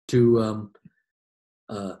to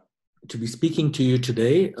be speaking to you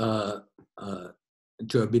today,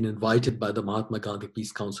 to have been invited by the Mahatma Gandhi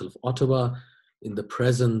Peace Council of Ottawa in the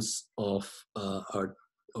presence of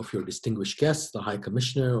your distinguished guests, the High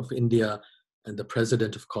Commissioner of India and the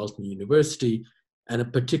President of Carleton University, and a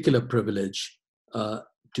particular privilege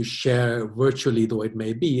to share virtually, though it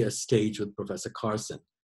may be, a stage with Professor Carson.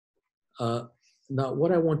 Now,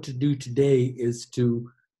 what I want to do today is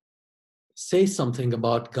to say something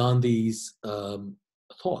about Gandhi's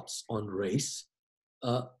thoughts on race,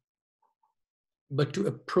 but to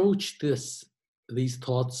approach these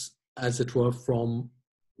thoughts, as it were, from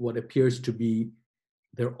what appears to be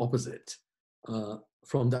their opposite,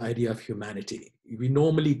 from the idea of humanity. We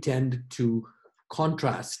normally tend to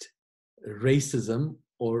contrast racism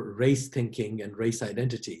or race thinking and race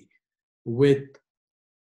identity with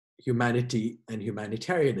humanity and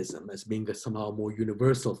humanitarianism as being a somehow more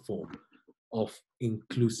universal form of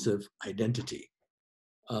inclusive identity.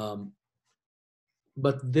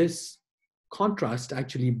 But this contrast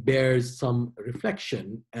actually bears some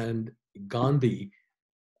reflection, and Gandhi,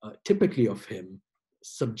 typically of him,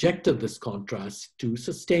 subjected this contrast to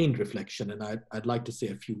sustained reflection, and I'd like to say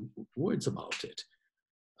a few words about it.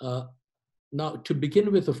 Now, to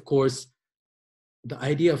begin with, of course, the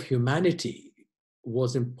idea of humanity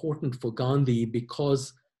was important for Gandhi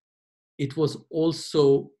because it was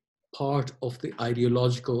also part of the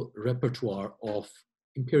ideological repertoire of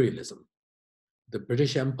imperialism. The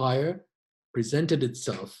British Empire presented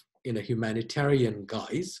itself in a humanitarian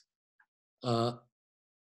guise and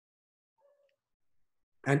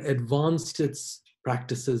advanced its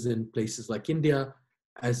practices in places like India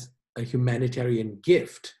as a humanitarian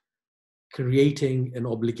gift, creating an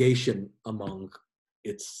obligation among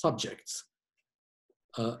its subjects.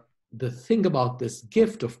 The thing about this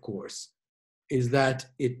gift, of course, is that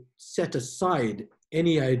it set aside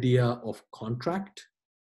any idea of contract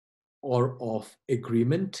or of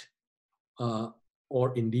agreement,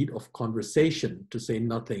 or indeed of conversation, to say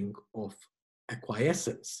nothing of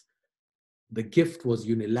acquiescence. The gift was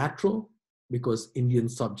unilateral because Indian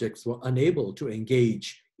subjects were unable to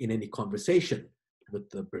engage in any conversation with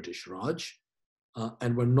the British Raj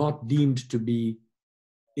and were not deemed to be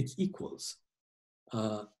its equals.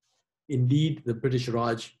 Indeed, the British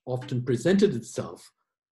Raj often presented itself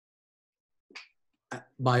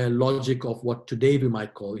by a logic of what today we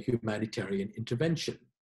might call humanitarian intervention.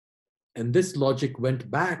 And this logic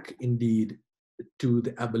went back, indeed, to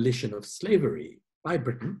the abolition of slavery by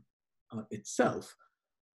Britain itself.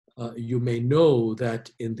 You may know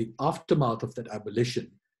that in the aftermath of that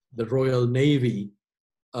abolition, the Royal Navy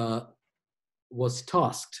was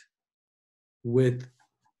tasked with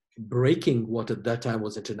breaking what at that time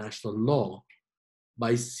was international law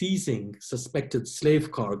by seizing suspected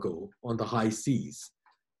slave cargo on the high seas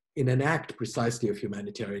in an act precisely of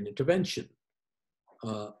humanitarian intervention.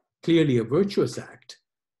 Clearly a virtuous act,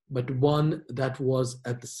 but one that was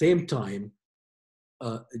at the same time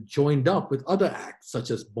joined up with other acts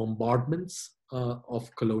such as bombardments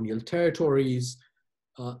of colonial territories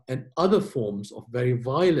and other forms of very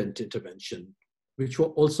violent intervention, which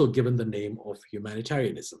were also given the name of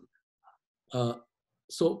humanitarianism.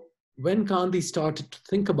 So when Gandhi started to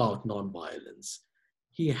think about nonviolence,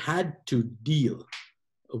 he had to deal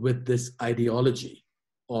with this ideology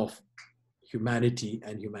of humanity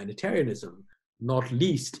and humanitarianism, not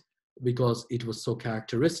least because it was so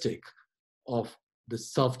characteristic of the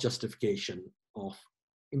self-justification of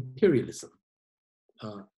imperialism.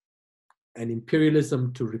 An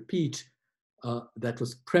imperialism, to repeat, that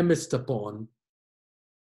was premised upon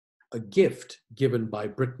a gift given by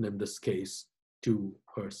Britain in this case to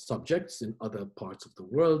her subjects in other parts of the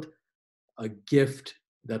world, a gift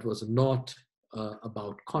that was not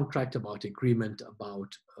about contract, about agreement,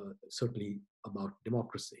 about certainly about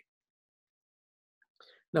democracy.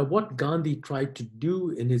 Now, what Gandhi tried to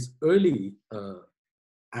do in his early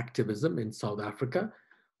activism in South Africa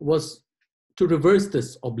was to reverse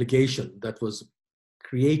this obligation that was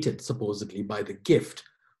created supposedly by the gift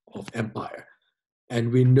of empire. And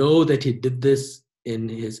we know that he did this in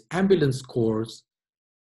his ambulance corps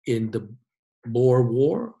in the Boer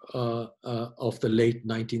War of the late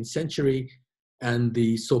 19th century and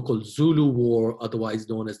the so-called Zulu War, otherwise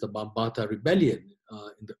known as the Bambata Rebellion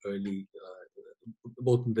in the early,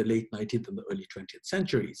 both in the late 19th and the early 20th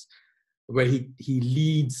centuries, where he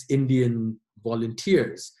leads Indian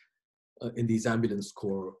volunteers in these ambulance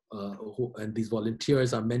corps, and these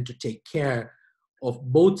volunteers are meant to take care of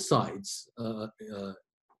both sides,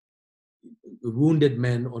 wounded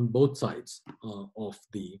men on both sides of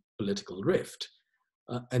the political rift.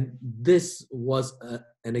 And this was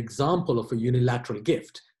an example of a unilateral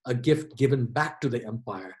gift a gift given back to the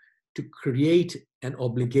empire to create an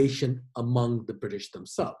obligation among the British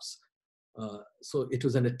themselves. So it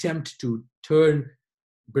was an attempt to turn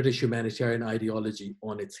British humanitarian ideology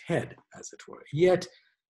on its head, as it were. Yet,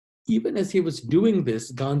 even as he was doing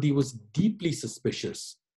this, Gandhi was deeply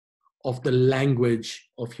suspicious of the language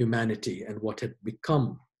of humanity and what had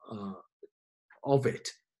become of it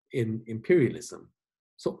in imperialism.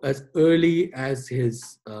 So as early as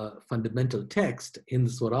his fundamental text, Hind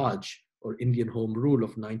Swaraj, or Indian Home Rule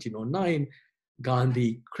of 1909,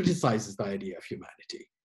 Gandhi criticizes the idea of humanity.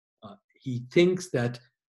 He thinks that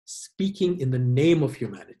speaking in the name of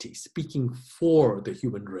humanity, speaking for the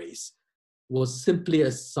human race, was simply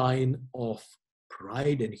a sign of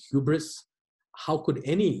pride and hubris. How could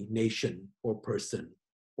any nation or person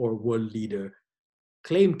or world leader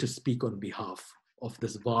claim to speak on behalf of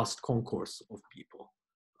this vast concourse of people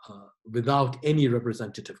without any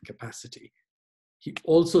representative capacity? He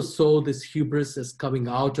also saw this hubris as coming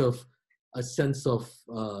out of a sense of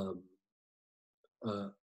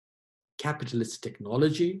capitalist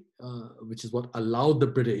technology, which is what allowed the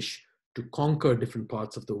British to conquer different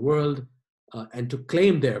parts of the world and to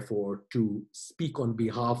claim, therefore, to speak on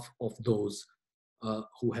behalf of those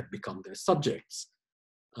who had become their subjects.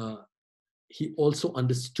 He also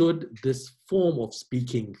understood this form of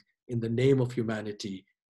speaking in the name of humanity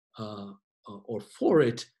or for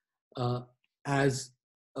it as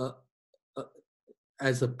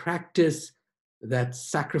a practice that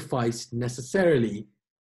sacrificed necessarily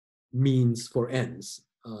means for ends.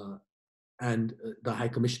 And the High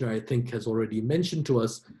Commissioner, I think, has already mentioned to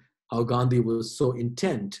us how Gandhi was so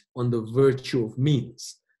intent on the virtue of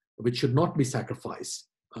means, which should not be sacrificed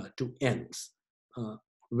to ends.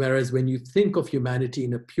 Whereas when you think of humanity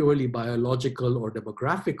in a purely biological or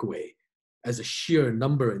demographic way, as a sheer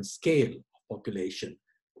number and scale of population,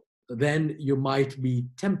 then you might be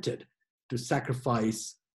tempted to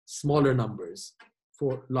sacrifice smaller numbers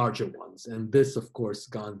for larger ones. And this, of course,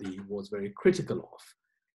 Gandhi was very critical of.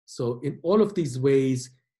 So in all of these ways,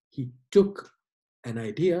 he took an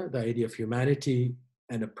idea, the idea of humanity,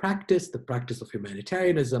 and a practice, the practice of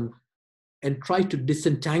humanitarianism, and tried to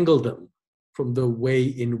disentangle them from the way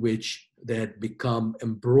in which they had become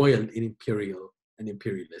embroiled in imperial and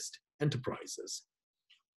imperialist enterprises.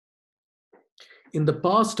 In the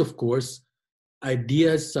past, of course,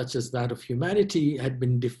 ideas such as that of humanity had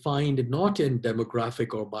been defined not in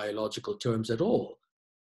demographic or biological terms at all.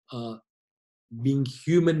 Being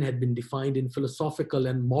human had been defined in philosophical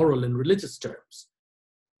and moral and religious terms,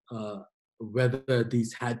 whether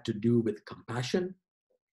these had to do with compassion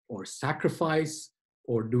or sacrifice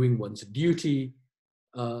or doing one's duty.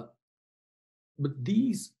 But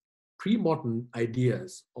these pre-modern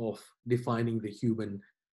ideas of defining the human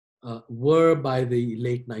were, by the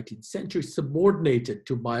late 19th century, subordinated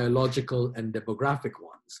to biological and demographic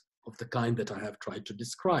ones of the kind that I have tried to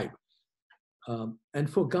describe. And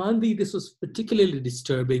for Gandhi, this was particularly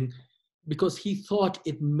disturbing because he thought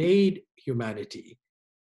it made humanity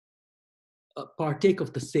partake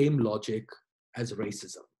of the same logic as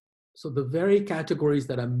racism. So the very categories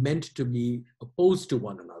that are meant to be opposed to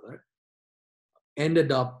one another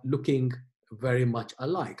ended up looking very much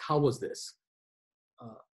alike. How was this?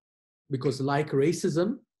 Because like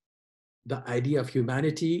racism, the idea of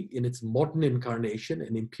humanity in its modern incarnation,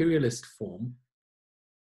 an imperialist form,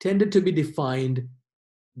 tended to be defined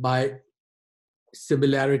by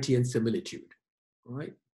similarity and similitude,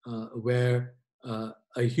 right? Where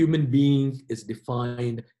a human being is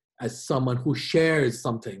defined as someone who shares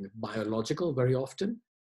something biological very often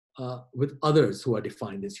with others who are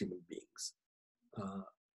defined as human beings,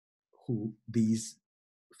 who these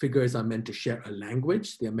figures are meant to share a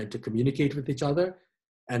language, they are meant to communicate with each other,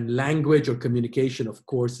 and language or communication, of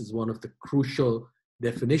course, is one of the crucial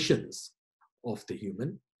definitions of the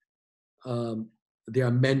human. They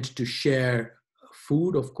are meant to share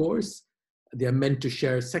food, of course. They are meant to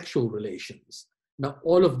share sexual relations. Now,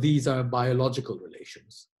 all of these are biological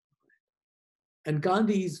relations. And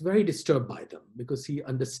Gandhi is very disturbed by them because he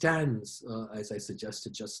understands, as I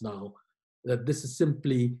suggested just now, that this is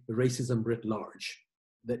simply racism writ large.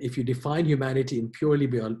 That if you define humanity in purely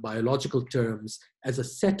biological terms as a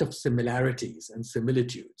set of similarities and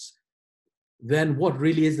similitudes, then what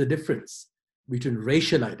really is the difference between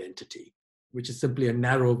racial identity, which is simply a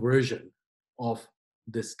narrow version of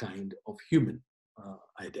this kind of human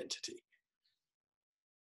identity?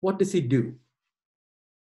 What does he do?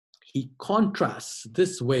 He contrasts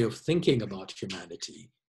this way of thinking about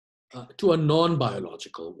humanity to a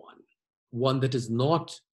non-biological one that is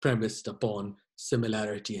not premised upon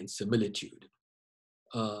similarity and similitude.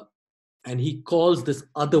 And he calls this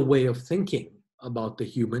other way of thinking about the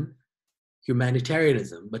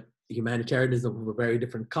humanitarianism, but humanitarianism of a very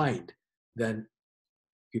different kind than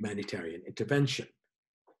humanitarian intervention.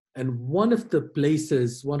 And one of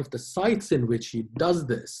the sites in which he does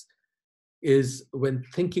this is when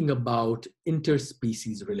thinking about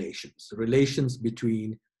interspecies relations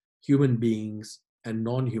between human beings and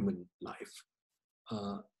non-human life.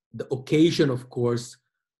 The occasion, of course,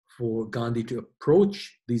 for Gandhi to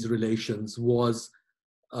approach these relations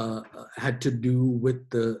had to do with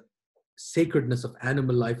the sacredness of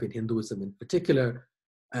animal life in Hinduism in particular,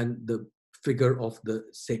 and the figure of the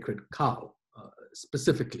sacred cow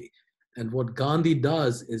specifically. And what Gandhi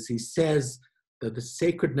does is he says that the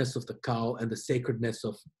sacredness of the cow and the sacredness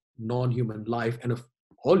of non-human life, and of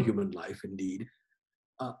all human life indeed,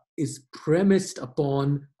 is premised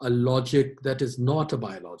upon a logic that is not a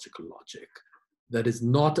biological logic, that is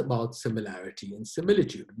not about similarity and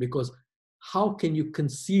similitude. Because how can you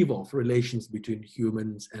conceive of relations between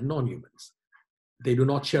humans and non-humans? They do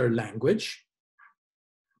not share a language.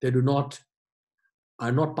 They are not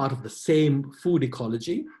part of the same food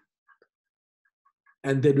ecology,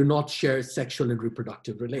 and they do not share sexual and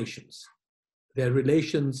reproductive relations. Their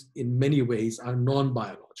relations in many ways are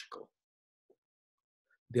non-biological.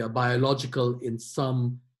 They are biological in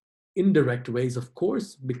some indirect ways, of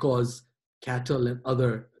course, because cattle and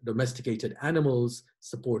other domesticated animals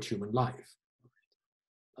support human life.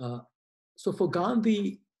 So for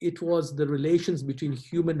Gandhi, it was the relations between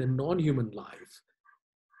human and non-human life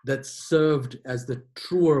that served as the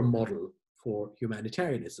truer model for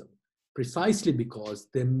humanitarianism, precisely because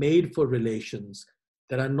they made for relations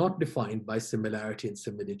that are not defined by similarity and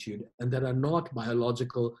similitude, and that are not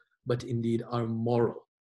biological, but indeed are moral.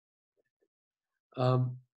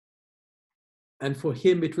 And for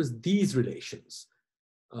him, it was these relations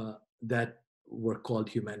that were called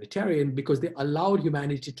humanitarian, because they allowed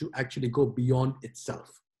humanity to actually go beyond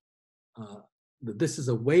itself. This is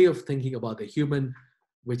a way of thinking about the human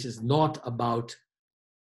which is not about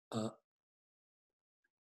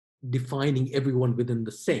defining everyone within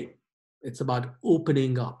the same. It's about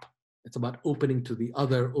opening up. It's about opening to the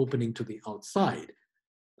other, opening to the outside.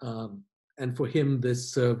 And for him,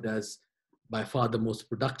 this served as by far the most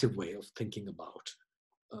productive way of thinking about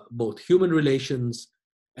both human relations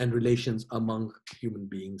and relations among human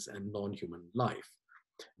beings and non-human life.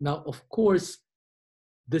 Now, of course,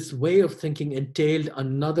 this way of thinking entailed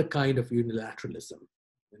another kind of unilateralism.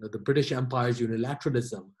 The British Empire's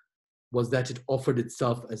unilateralism was that it offered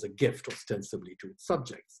itself as a gift, ostensibly, to its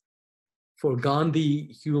subjects. For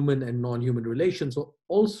Gandhi, human and non-human relations were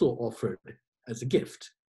also offered as a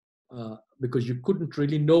gift, because you couldn't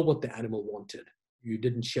really know what the animal wanted. You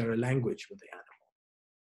didn't share a language with the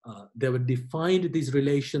animal. They were defined, these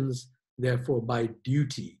relations, therefore, by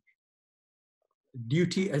duty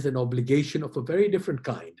as an obligation of a very different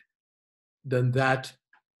kind than that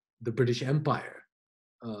the British Empire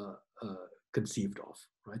conceived of,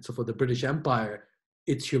 right? So for the British Empire,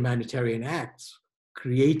 its humanitarian acts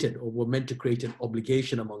created or were meant to create an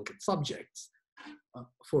obligation among its subjects.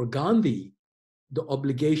 For Gandhi, the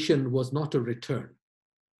obligation was not a return.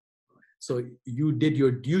 So you did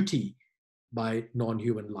your duty by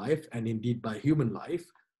non-human life and indeed by human life,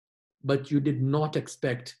 but you did not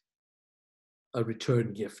expect a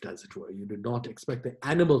return gift, as it were. You did not expect the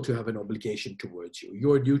animal to have an obligation towards you.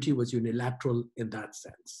 Your duty was unilateral in that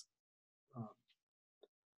sense.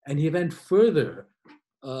 And he went further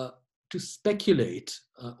to speculate,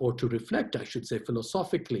 or to reflect, I should say,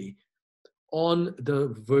 philosophically, on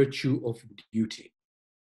the virtue of duty.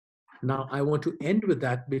 Now, I want to end with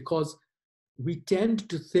that because we tend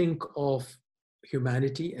to think of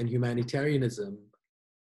humanity and humanitarianism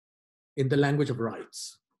in the language of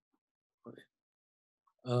rights.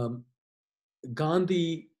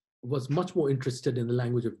 Gandhi was much more interested in the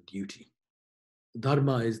language of duty.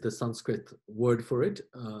 Dharma is the Sanskrit word for it,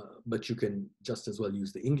 but you can just as well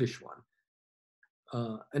use the English one.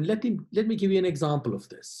 And let me give you an example of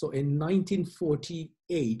this. So in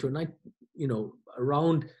 1948, or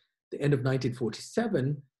around the end of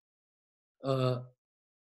 1947,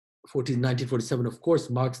 1947, of course,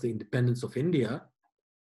 marks the independence of India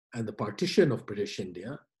and the partition of British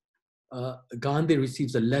India. Gandhi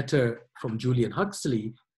receives a letter from Julian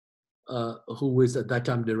Huxley, who was at that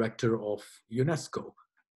time director of UNESCO.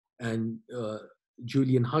 And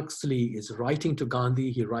Julian Huxley is writing to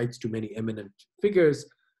Gandhi. He writes to many eminent figures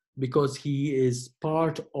because he is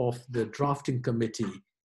part of the drafting committee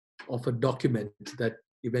of a document that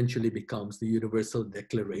eventually becomes the Universal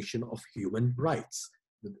Declaration of Human Rights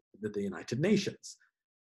with the United Nations.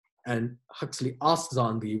 And Huxley asks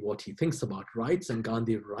Gandhi what he thinks about rights, and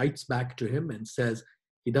Gandhi writes back to him and says,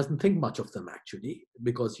 He doesn't think much of them, actually,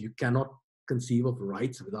 because you cannot conceive of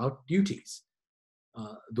rights without duties.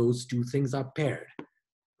 Those two things are paired.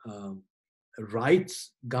 Um,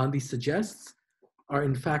 Rights, Gandhi suggests, are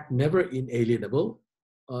in fact never inalienable.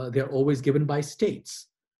 They're always given by states.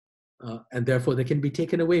 And therefore they can be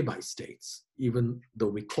taken away by states, even though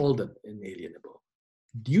we call them inalienable.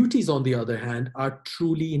 Duties, on the other hand, are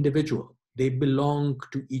truly individual. They belong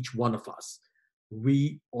to each one of us.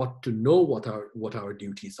 We ought to know what our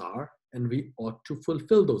duties are, and we ought to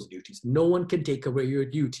fulfill those duties. No one can take away your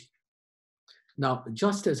duty. Now,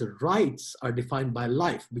 just as rights are defined by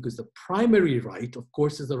life, because the primary right, of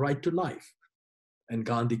course, is the right to life. And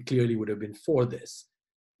Gandhi clearly would have been for this.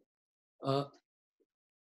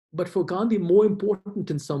 But for Gandhi, more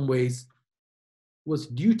important in some ways was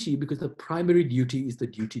duty, because the primary duty is the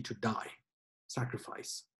duty to die,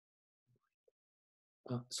 sacrifice.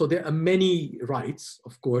 So there are many rights.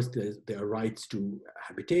 Of course, there are rights to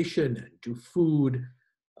habitation and to food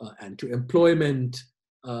and to employment.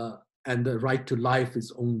 And the right to life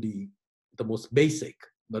is only the most basic,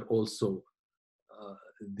 but also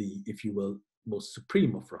the, if you will, most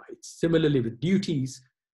supreme of rights. Similarly, with duties,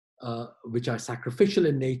 which are sacrificial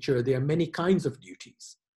in nature, there are many kinds of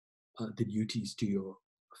duties. The duties to your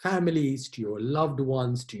families, to your loved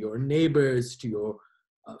ones, to your neighbors, to your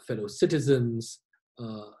fellow citizens,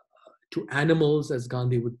 to animals, as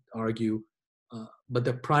Gandhi would argue. But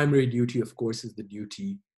the primary duty, of course, is the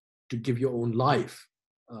duty to give your own life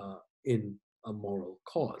in a moral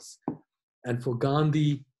cause. And for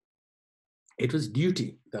Gandhi, it was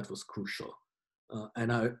duty that was crucial.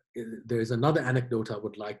 There is another anecdote I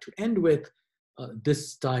would like to end with,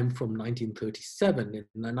 this time from 1937. In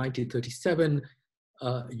 1937,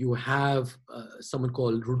 you have someone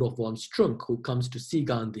called Rudolf von Strunk, who comes to see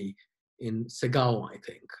Gandhi in Segaon, I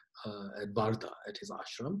think, at Varda, at his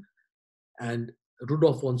ashram. And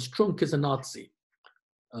Rudolf von Strunk is a Nazi.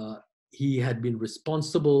 He had been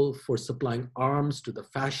responsible for supplying arms to the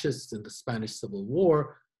fascists in the Spanish Civil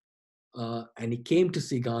War. And he came to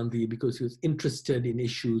see Gandhi because he was interested in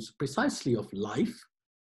issues precisely of life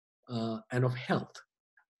and of health.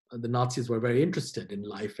 The Nazis were very interested in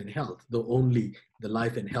life and health, though only the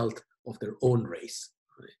life and health of their own race.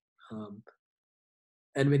 Right?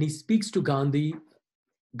 And when he speaks to Gandhi,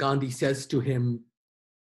 Gandhi says to him,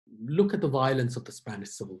 look at the violence of the Spanish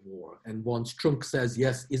Civil War. And von Strunk says,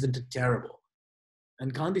 yes, isn't it terrible?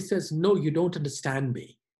 And Gandhi says, no, you don't understand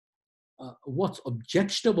me. What's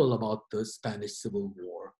objectionable about the Spanish Civil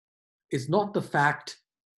War is not the fact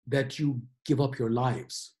that you give up your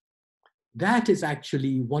lives. That is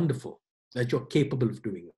actually wonderful, that you're capable of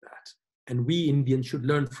doing that. And we Indians should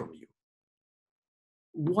learn from you.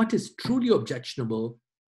 What is truly objectionable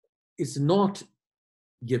is not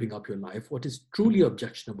giving up your life. What is truly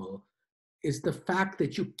objectionable is the fact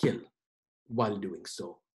that you kill while doing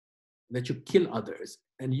so, that you kill others.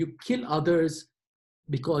 And you kill others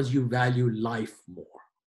because you value life more.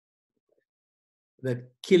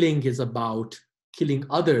 That killing is about killing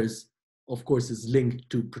others, of course, is linked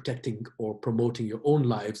to protecting or promoting your own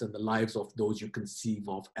lives and the lives of those you conceive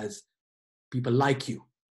of as people like you.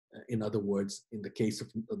 In other words, in the case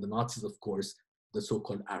of the Nazis, of course, the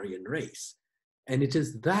so-called Aryan race. And it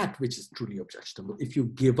is that which is truly objectionable. If you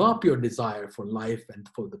give up your desire for life and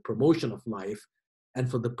for the promotion of life and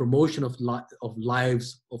for the promotion of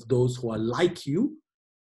lives of those who are like you,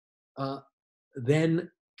 then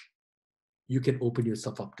you can open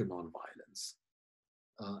yourself up to nonviolence.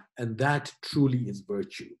 And that truly is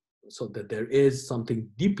virtue. So that there is something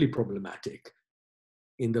deeply problematic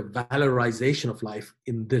in the valorization of life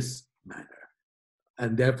in this manner.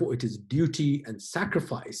 And therefore it is duty and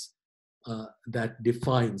sacrifice that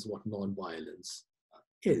defines what nonviolence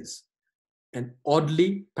is. And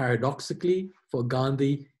oddly, paradoxically, for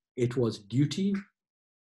Gandhi, it was duty,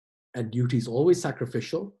 and duty is always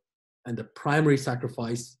sacrificial, and the primary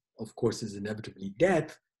sacrifice, of course, is inevitably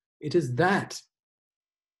death. It is that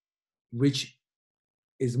which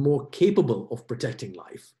is more capable of protecting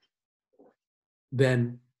life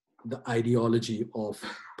than the ideology of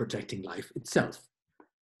protecting life itself.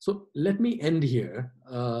 So let me end here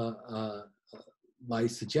by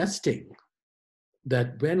suggesting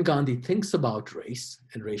that when Gandhi thinks about race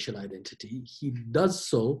and racial identity, he does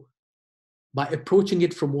so by approaching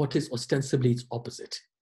it from what is ostensibly its opposite,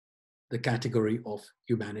 the category of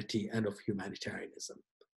humanity and of humanitarianism.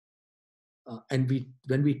 And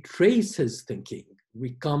when we trace his thinking,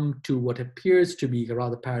 we come to what appears to be a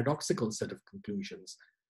rather paradoxical set of conclusions,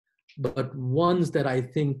 but ones that I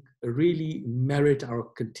think really merit our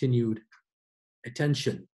continued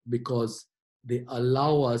attention because they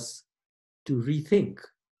allow us to rethink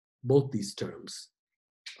both these terms,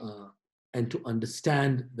 and to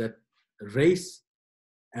understand that race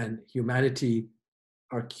and humanity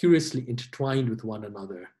are curiously intertwined with one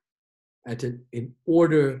another. And in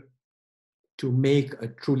order to make a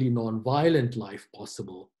truly non-violent life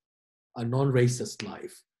possible, a non-racist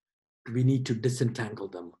life, we need to disentangle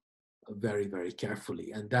them very, very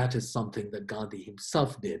carefully. And that is something that Gandhi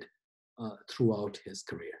himself did throughout his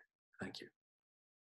career. Thank you.